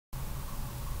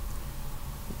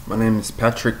My name is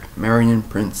Patrick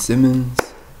Marion-Prince Simmons.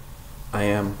 I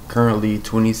am currently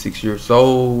 26 years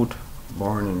old,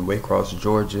 born in Waycross,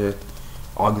 Georgia,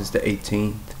 August the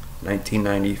 18th,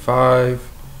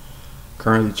 1995.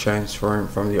 Currently transferring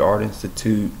from the Art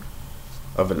Institute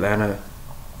of Atlanta,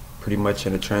 pretty much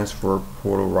in the transfer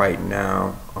portal right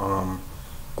now.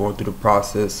 Going through the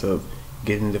process of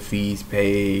getting the fees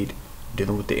paid,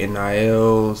 dealing with the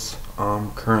NILs.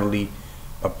 Currently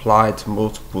applied to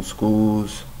multiple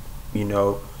schools,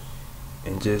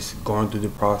 and just going through the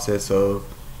process of,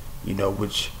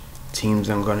 which teams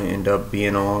I'm going to end up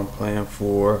being on, playing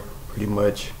for, pretty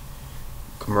much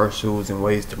commercials and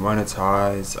ways to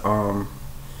monetize.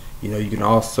 You can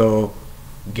also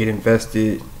get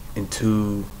invested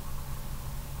into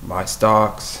my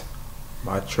stocks,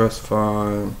 my trust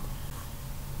fund,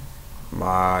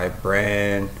 my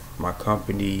brand, my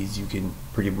companies. You can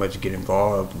pretty much get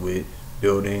involved with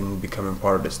building, becoming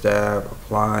part of the staff,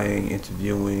 applying,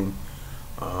 interviewing.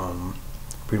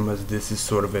 Pretty much this is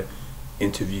sort of an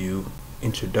interview,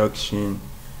 introduction,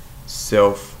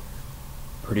 self,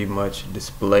 pretty much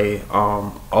display.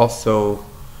 Also,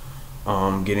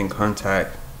 get in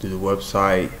contact through the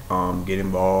website, get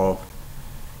involved,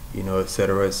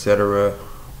 etc., etc.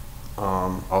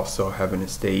 Also have an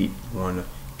estate, want to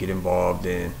get involved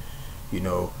in,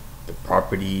 the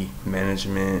property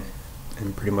management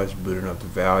and pretty much building up the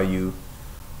value.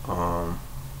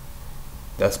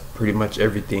 That's pretty much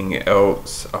everything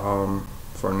else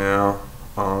for now.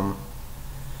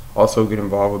 Also get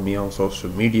involved with me on social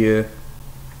media.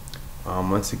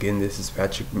 Once again, this is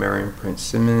Patrick Marion-Prince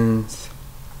Simmons,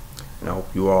 and I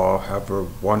hope you all have a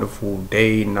wonderful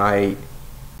day, night,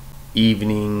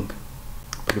 evening,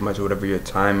 pretty much whatever your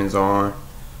time is on.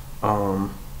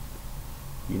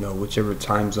 Whichever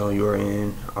time zone you're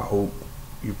in, I hope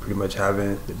you're pretty much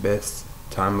having the best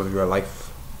time of your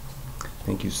life.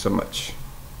 Thank you so much.